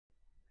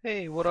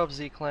Hey, what up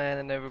Z Clan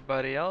and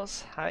everybody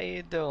else? How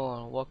you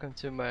doing? Welcome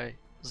to my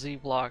Z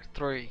Block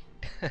 3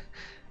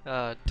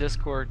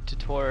 Discord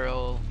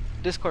tutorial.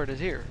 Discord is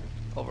here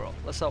overall.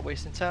 Let's not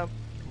wasting time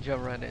and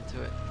jump right into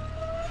it.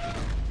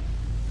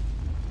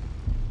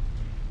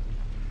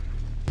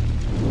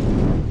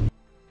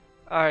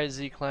 Alright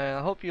Z Clan,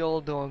 I hope you all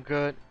doing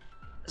good.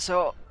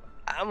 So,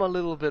 I'm a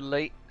little bit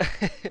late.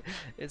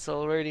 It's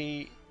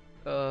already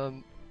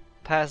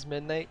past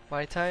midnight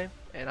my time,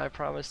 and I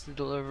promised to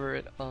deliver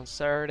it on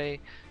Saturday.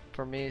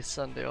 For me it's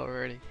Sunday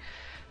already.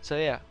 So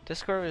yeah,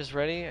 Discord is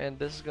ready, and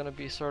this is gonna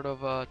be sort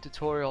of a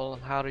tutorial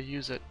on how to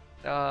use it.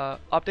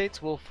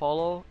 Updates will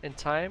follow in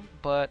time,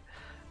 but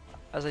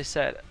as I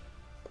said,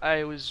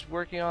 I was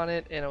working on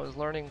it and I was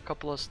learning a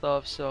couple of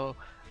stuff, so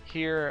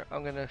here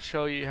I'm gonna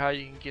show you how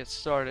you can get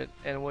started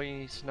and what you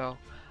need to know.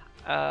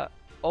 Uh,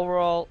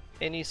 Overall,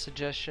 any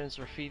suggestions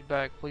or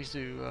feedback, please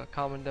do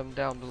comment them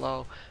down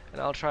below,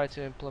 and I'll try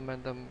to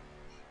implement them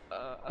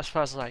as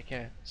fast as I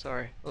can.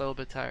 Sorry, a little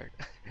bit tired.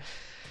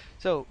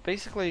 So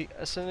basically,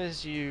 as soon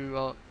as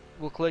you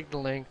will click the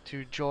link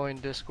to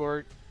join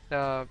Discord,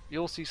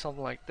 you'll see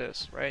something like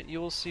this, right? You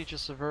will see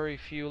just a very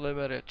few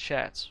limited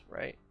chats,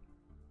 right?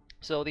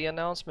 So the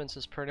announcements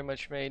is pretty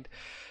much made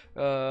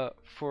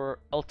for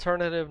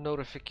alternative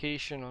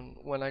notification on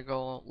when I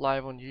go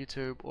live on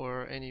YouTube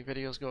or any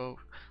videos go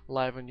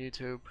live on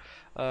YouTube,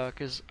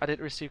 because I did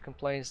receive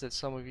complaints that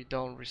some of you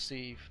don't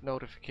receive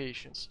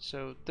notifications.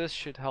 So this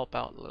should help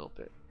out a little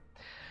bit.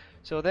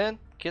 So then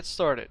get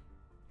started.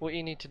 What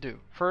you need to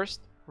do: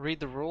 first, read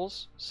the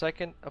rules.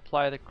 Second,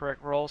 apply the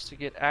correct roles to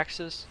get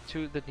access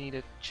to the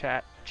needed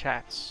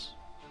chats.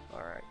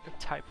 Alright, a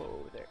typo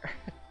over there.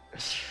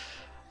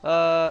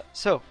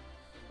 So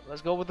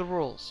let's go with the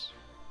rules.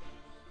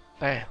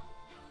 Bam.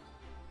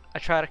 I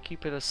try to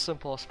keep it as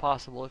simple as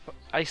possible. If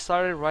I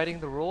started writing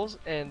the rules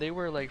and they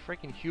were like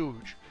freaking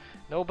huge.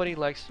 Nobody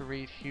likes to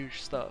read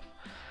huge stuff.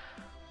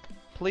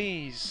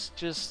 Please,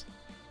 just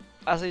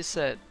as I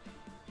said,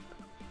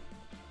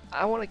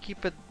 I want to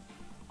keep it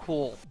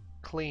cool,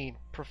 clean,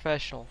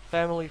 professional,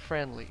 family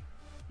friendly.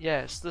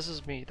 Yes, this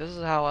is me. This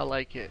is how I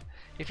like it.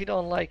 If you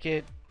don't like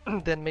it,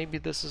 then maybe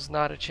this is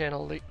not a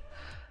channel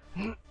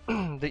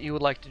that you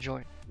would like to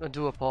join. I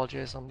do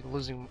apologize, I'm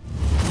losing.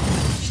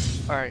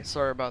 Alright,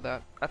 sorry about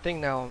that. I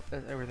think now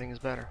everything is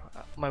better.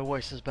 My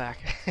voice is back.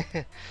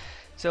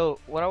 So,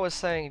 what I was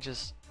saying,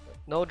 just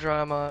no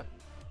drama,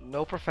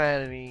 no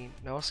profanity,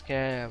 no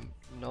scam,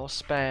 no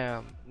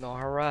spam, no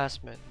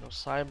harassment, no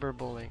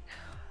cyberbullying.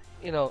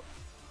 You know,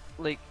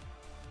 like,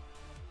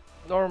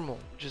 normal.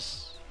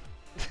 Just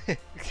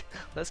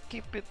let's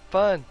keep it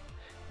fun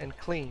and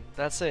clean.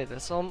 That's it.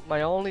 That's all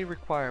my only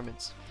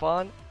requirements.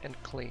 Fun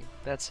and clean.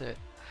 That's it.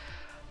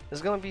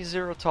 There's gonna be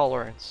zero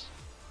tolerance.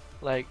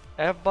 Like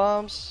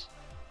F-bombs,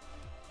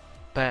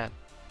 ban.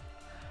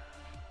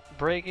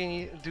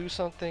 Breaking, do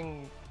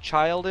something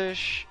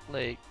childish,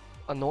 like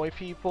annoy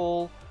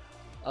people,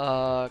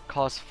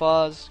 cause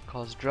fuzz,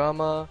 cause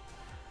drama,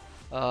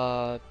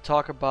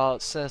 talk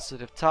about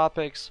sensitive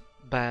topics,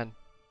 ban.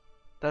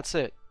 That's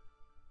it.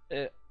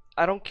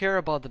 I don't care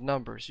about the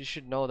numbers. You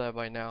should know that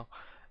by now.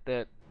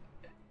 That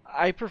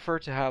I prefer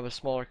to have a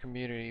smaller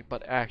community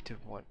but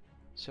active one.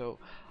 So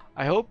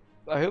I hope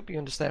you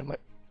understand my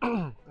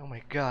oh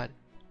my god.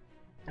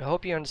 I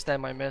hope you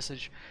understand my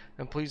message,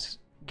 and please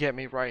get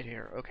me right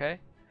here, okay?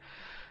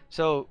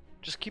 So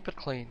just keep it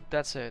clean.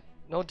 That's it.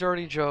 No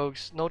dirty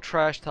jokes, no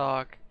trash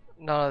talk,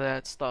 none of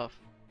that stuff.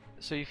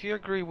 So if you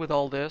agree with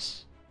all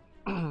this,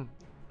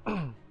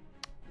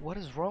 what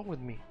is wrong with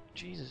me?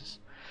 Jesus.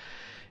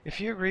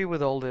 If you agree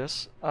with all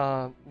this,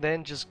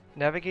 then just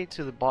navigate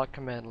to the bot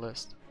command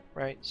list,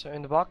 right? So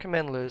in the bot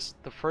command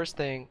list, the first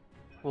thing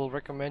will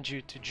recommend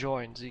you to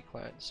join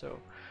Z-Clan.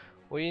 So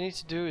what you need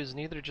to do is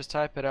neither just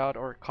type it out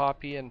or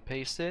copy and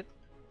paste it,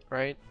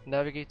 right?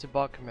 Navigate to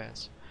bot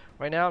commands.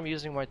 Right now I'm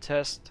using my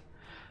test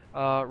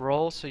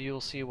role, so you'll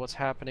see what's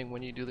happening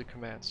when you do the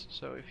commands.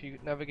 So if you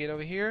navigate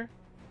over here,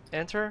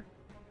 enter,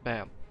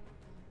 bam.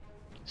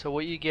 So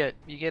what you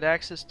get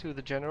access to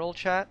the general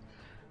chat.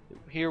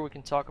 Here we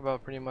can talk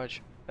about pretty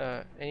much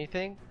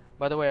anything.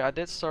 By the way, I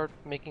did start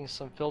making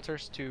some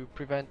filters to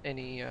prevent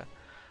any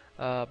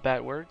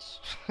bad words,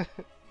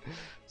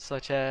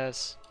 such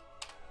as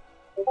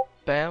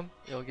bam,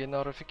 you'll get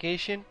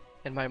notification,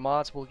 and my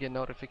mods will get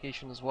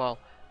notification as well,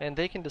 and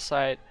they can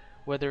decide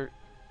whether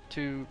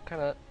to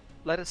kind of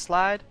let it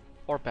slide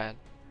or ban.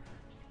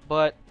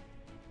 But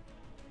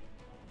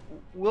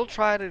we'll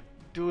try to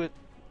do it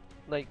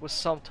like with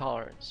some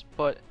tolerance,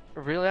 but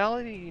in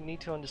reality you need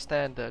to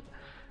understand that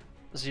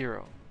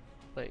zero.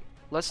 Like,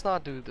 let's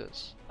not do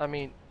this. I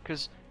mean,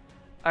 because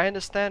I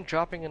understand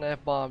dropping an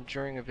F-bomb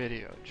during a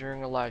video,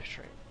 during a live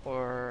stream,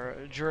 or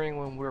during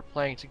when we're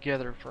playing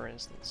together, for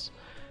instance.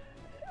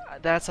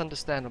 That's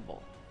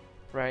understandable,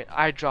 right?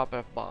 I drop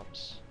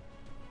F-bombs.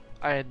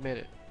 I admit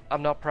it.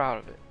 I'm not proud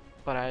of it,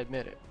 but I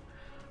admit it.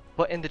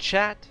 But in the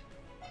chat,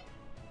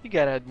 you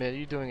gotta admit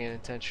you're doing it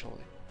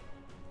intentionally.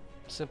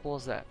 Simple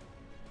as that,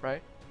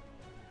 right?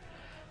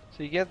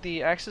 So you get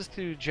the access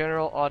to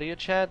general audio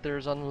chat.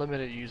 There's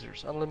unlimited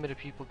users. Unlimited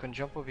people can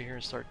jump over here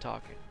and start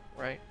talking,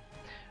 right?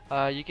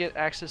 You get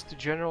access to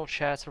general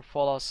chats for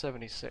Fallout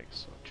 76.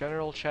 So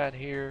general chat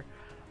here,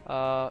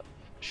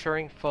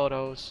 sharing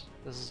photos.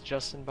 This is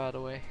Justin, by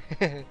the way.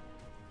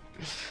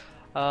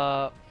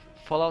 uh,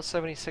 Fallout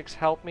 76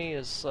 Help Me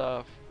is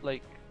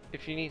like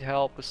if you need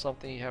help with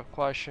something, you have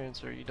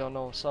questions, or you don't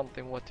know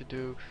something what to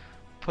do,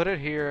 put it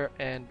here,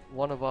 and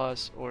one of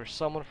us or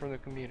someone from the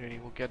community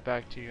will get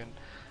back to you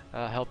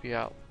and help you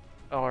out.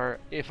 Or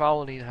if I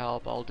will need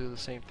help, I'll do the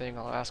same thing.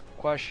 I'll ask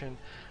a question,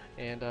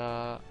 and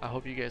I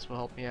hope you guys will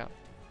help me out.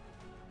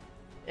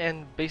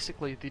 And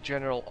basically the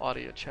general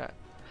audio chat.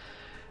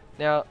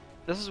 Now,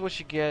 this is what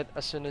you get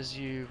as soon as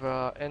you've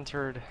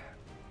entered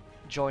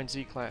Join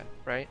Z-Clan,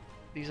 right?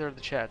 These are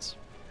the chats.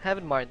 Have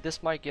in mind,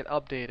 this might get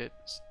updated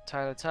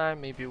time to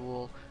time. Maybe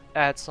we'll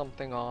add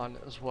something on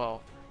as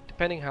well,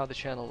 depending how the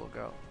channel will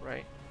go,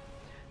 right?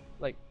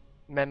 Like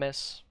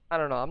memes. I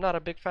don't know. I'm not a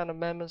big fan of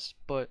memes,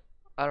 but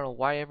I don't know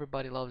why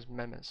everybody loves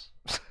memes.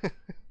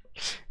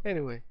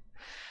 Anyway,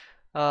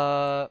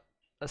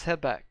 let's head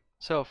back.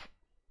 So,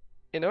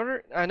 in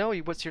order, I know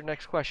what's your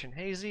next question.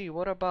 Hey Z,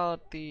 what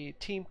about the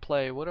team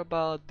play? What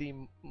about the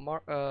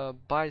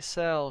buy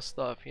sell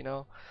stuff? You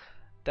know,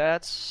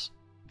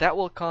 that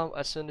will come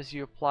as soon as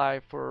you apply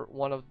for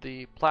one of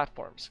the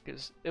platforms,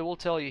 because it will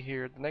tell you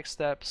here the next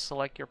step,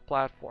 select your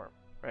platform,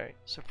 right?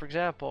 So for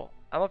example,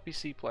 I'm a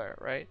PC player,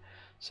 right?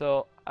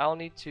 So I'll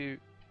need to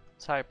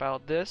type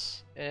out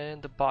this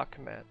and the bot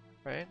command,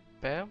 right?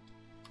 Bam.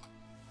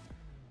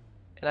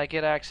 And I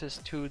get access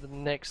to the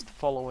next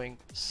following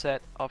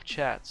set of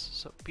chats.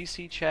 So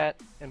PC chat,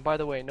 and by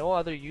the way, no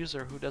other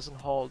user who doesn't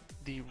hold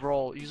the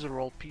user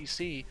role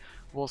PC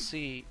will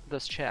see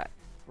this chat,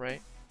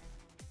 right?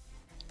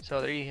 So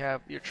there you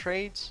have your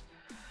trades.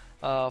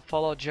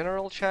 Follow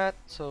general chat,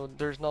 so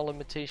there's no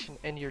limitation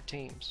in your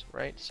teams,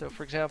 right? So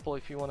for example,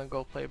 if you want to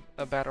go play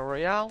a battle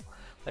royale,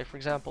 like for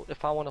example,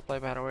 if I want to play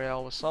battle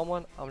royale with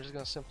someone, I'm just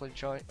gonna simply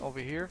join over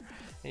here,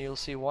 and you'll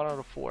see 1 out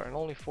of 4, and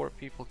only 4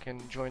 people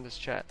can join this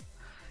chat,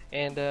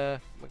 and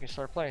we can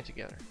start playing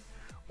together.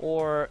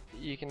 Or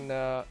you can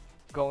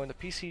go in the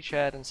PC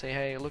chat and say,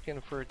 hey, looking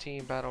for a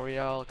team battle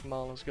royale, come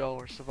on, let's go,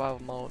 or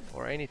survival mode,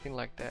 or anything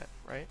like that,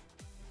 right?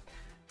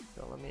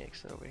 So let me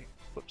exit over here.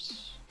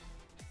 Whoops.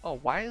 Oh,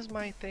 why is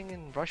my thing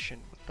in Russian?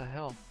 What the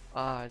hell?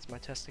 Ah, it's my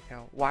test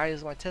account. Why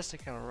is my test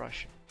account in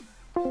Russian?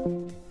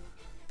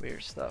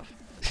 Weird stuff.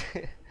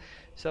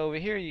 So over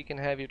here you can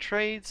have your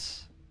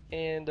trades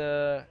and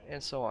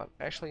so on.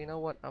 Actually, you know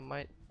what? I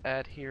might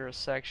add here a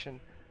section,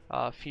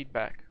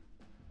 feedback.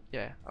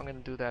 Yeah, I'm gonna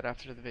do that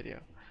after the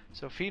video.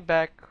 So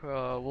feedback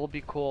will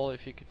be cool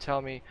if you could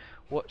tell me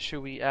what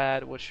should we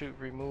add, what should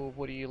we remove,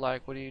 what do you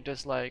like, what do you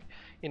dislike,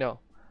 you know.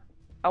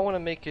 I want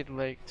to make it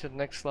like to the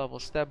next level,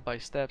 step by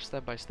step,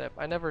 step by step.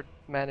 I never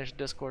managed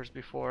Discords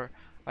before.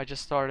 I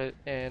just started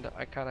and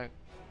I kind of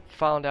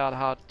found out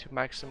how to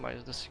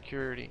maximize the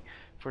security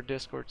for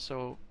Discord,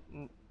 so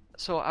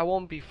I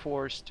won't be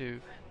forced to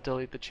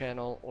delete the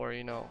channel, or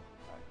you know,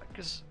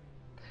 because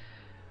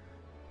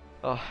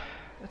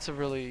it's a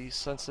really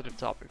sensitive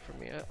topic for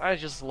me. I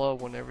just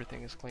love when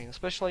everything is clean,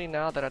 especially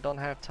now that I don't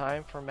have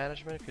time for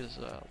management, because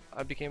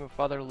I became a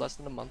father less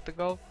than a month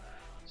ago.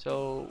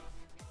 So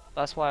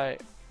that's why,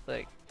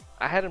 like,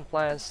 I hadn't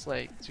plans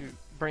like to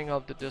bring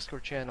up the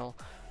Discord channel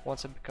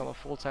once I become a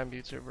full-time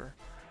YouTuber.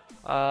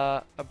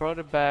 I brought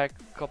it back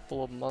a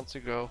couple of months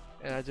ago,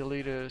 and I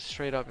deleted it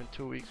straight up in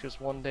 2 weeks, because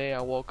one day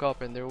I woke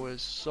up and there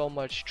was so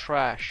much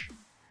trash,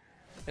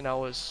 and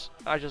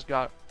I just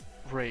got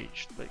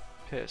raged, like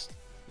pissed.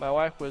 My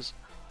wife was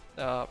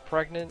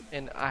pregnant,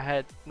 and I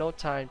had no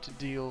time to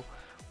deal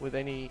with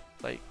any,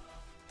 like,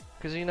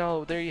 because you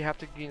know, there you have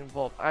to get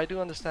involved. I do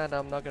understand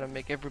I'm not gonna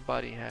make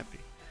everybody happy,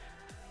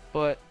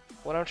 but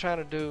what I'm trying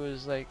to do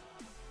is like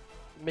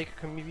make a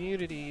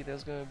community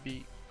that's gonna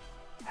be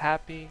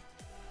happy.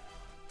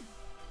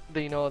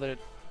 They know that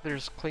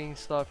there's clean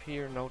stuff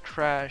here, no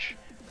trash,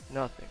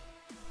 nothing.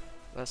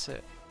 That's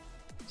it.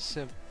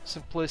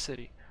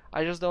 Simplicity.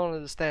 I just don't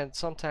understand.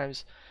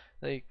 Sometimes,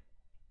 like,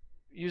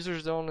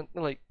 users don't,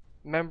 like,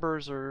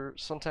 members, or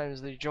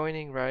sometimes they're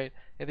joining, right,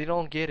 and they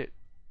don't get it.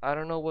 I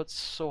don't know what's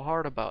so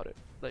hard about it.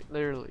 Like,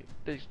 literally,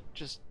 they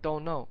just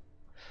don't know.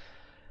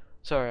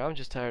 Sorry, I'm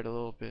just tired a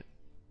little bit.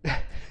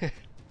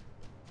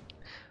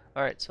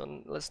 Alright,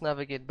 so let's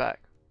navigate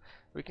back.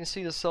 We can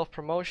see the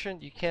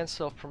self-promotion. You can't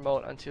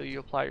self-promote until you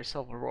apply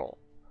yourself a role.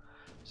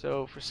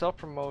 So for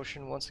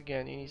self-promotion, once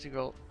again, you need to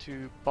go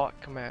to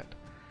bot command,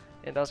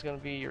 and that's going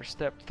to be your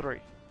step 3.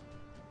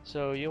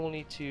 So you will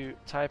need to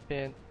type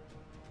in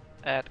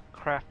add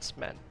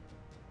craftsman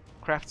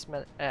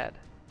add.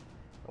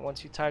 And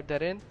once you type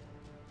that in,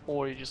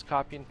 or you just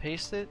copy and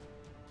paste it,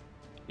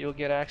 you'll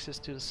get access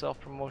to the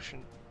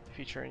self-promotion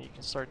feature, and you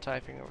can start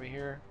typing over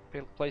here,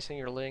 placing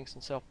your links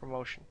and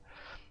self-promotion.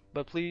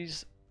 But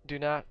please do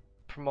not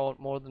promote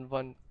more than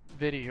 1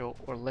 video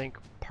or link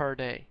per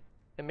day,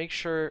 and make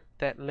sure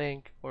that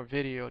link or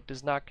video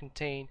does not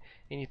contain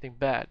anything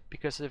bad,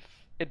 because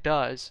if it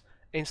does,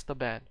 insta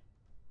ban.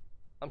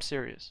 I'm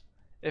serious.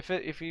 If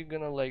you're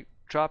gonna like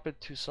drop it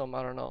to some,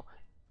 I don't know,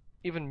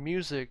 even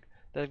music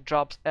that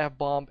drops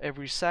F-bomb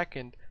every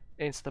second,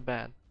 insta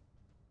ban.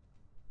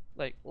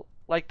 Like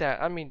like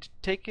that. I mean,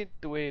 take it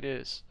the way it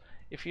is.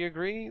 If you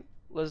agree,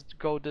 let's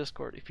go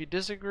Discord. If you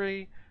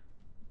disagree,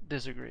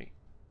 disagree.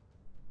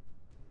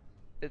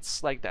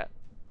 It's like that.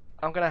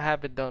 I'm gonna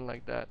have it done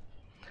like that.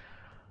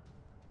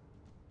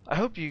 I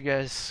hope you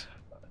guys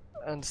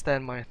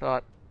understand my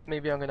thought.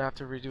 Maybe I'm gonna have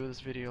to redo this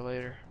video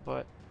later,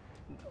 but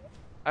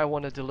I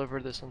want to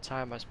deliver this on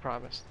time as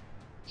promised.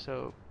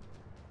 So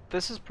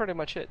this is pretty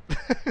much it.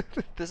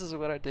 This is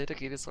what I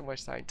dedicated so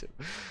much time to.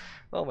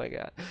 Oh my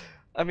god.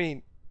 I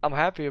mean, I'm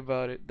happy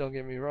about it, don't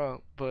get me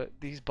wrong, but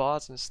these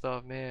bots and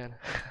stuff, man.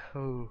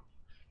 Ooh.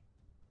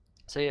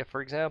 So yeah,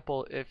 for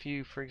example, if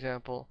you, for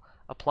example,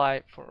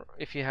 apply for,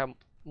 if you have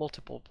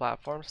multiple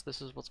platforms,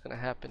 this is what's gonna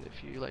happen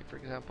if you, like, for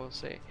example,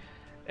 say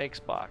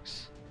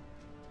Xbox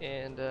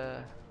and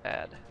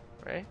add,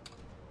 right?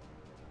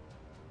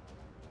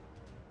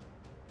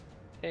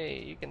 Hey,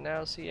 you can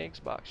now see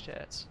Xbox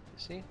chats. You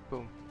see?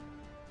 Boom.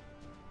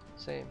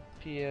 Same.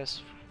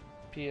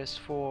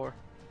 PS4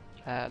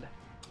 add.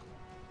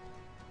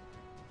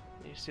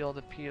 You see all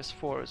the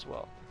PS4 as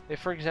well. If,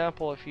 for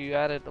example, if you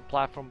added the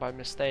platform by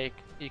mistake,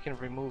 you can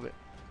remove it.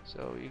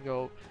 So you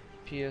go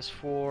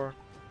PS4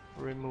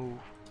 remove.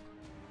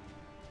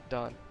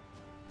 Done.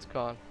 It's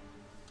gone.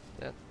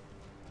 Then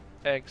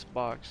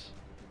Xbox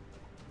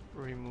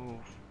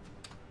remove.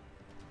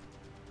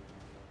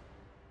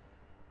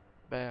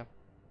 Bam.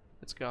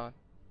 It's gone.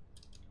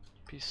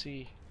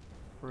 PC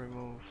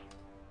remove.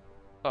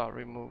 Oh,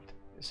 removed.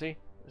 You see?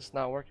 It's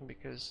not working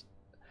because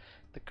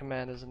the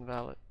command is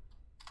invalid.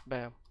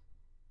 Bam.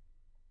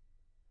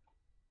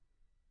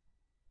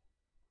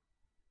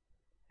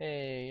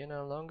 Hey, you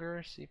no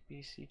longer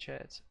CPC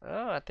chats.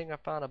 Oh, I think I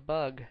found a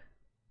bug.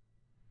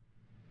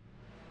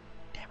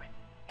 Damn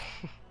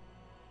it.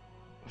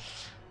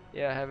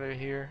 Yeah, I have it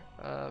here.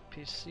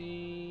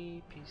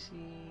 PC,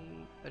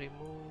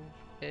 remove,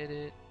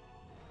 edit.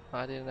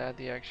 I didn't add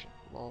the action.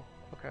 Lol.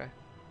 Okay.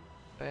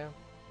 Bam.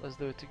 Let's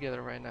do it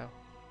together right now.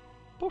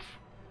 Poof.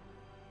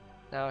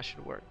 Now it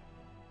should work.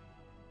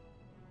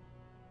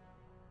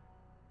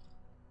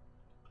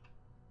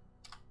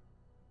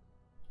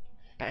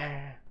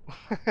 Bam.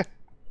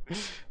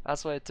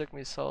 That's why it took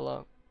me so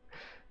long.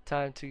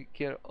 Time to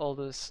get all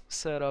this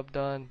setup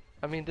done.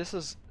 I mean, this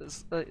is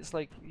it's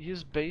like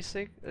use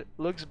basic. It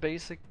looks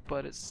basic,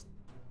 but it's,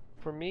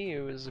 for me,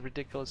 it was a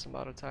ridiculous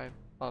amount of time,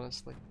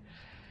 honestly.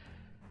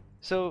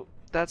 So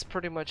that's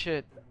pretty much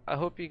it. I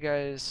hope you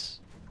guys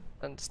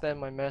understand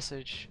my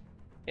message,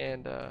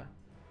 and I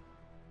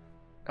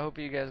hope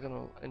you guys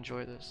gonna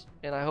enjoy this.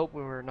 And I hope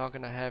we're not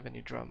gonna have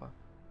any drama,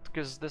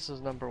 because this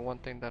is number one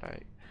thing that I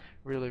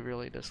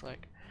really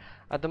dislike.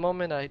 At the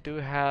moment, I do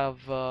have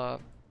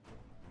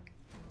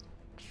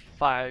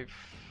four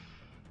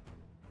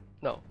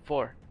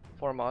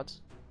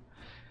mods,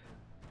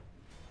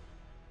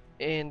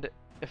 and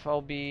if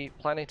I'll be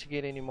planning to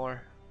get any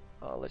more,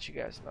 I'll let you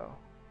guys know.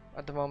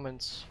 At the moment,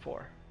 it's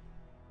 4.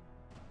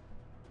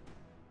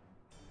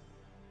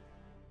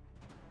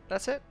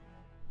 That's it.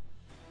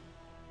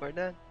 We're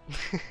done.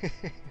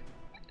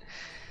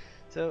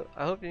 So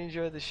I hope you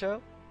enjoyed the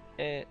show,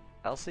 and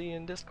I'll see you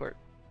in Discord.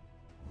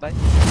 Bye.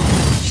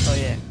 Oh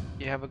yeah,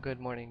 you have a good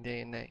morning,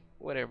 day, and night,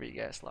 whatever you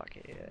guys like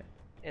it.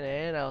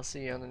 And I'll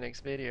see you on the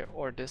next video,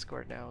 or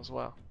Discord now as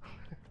well.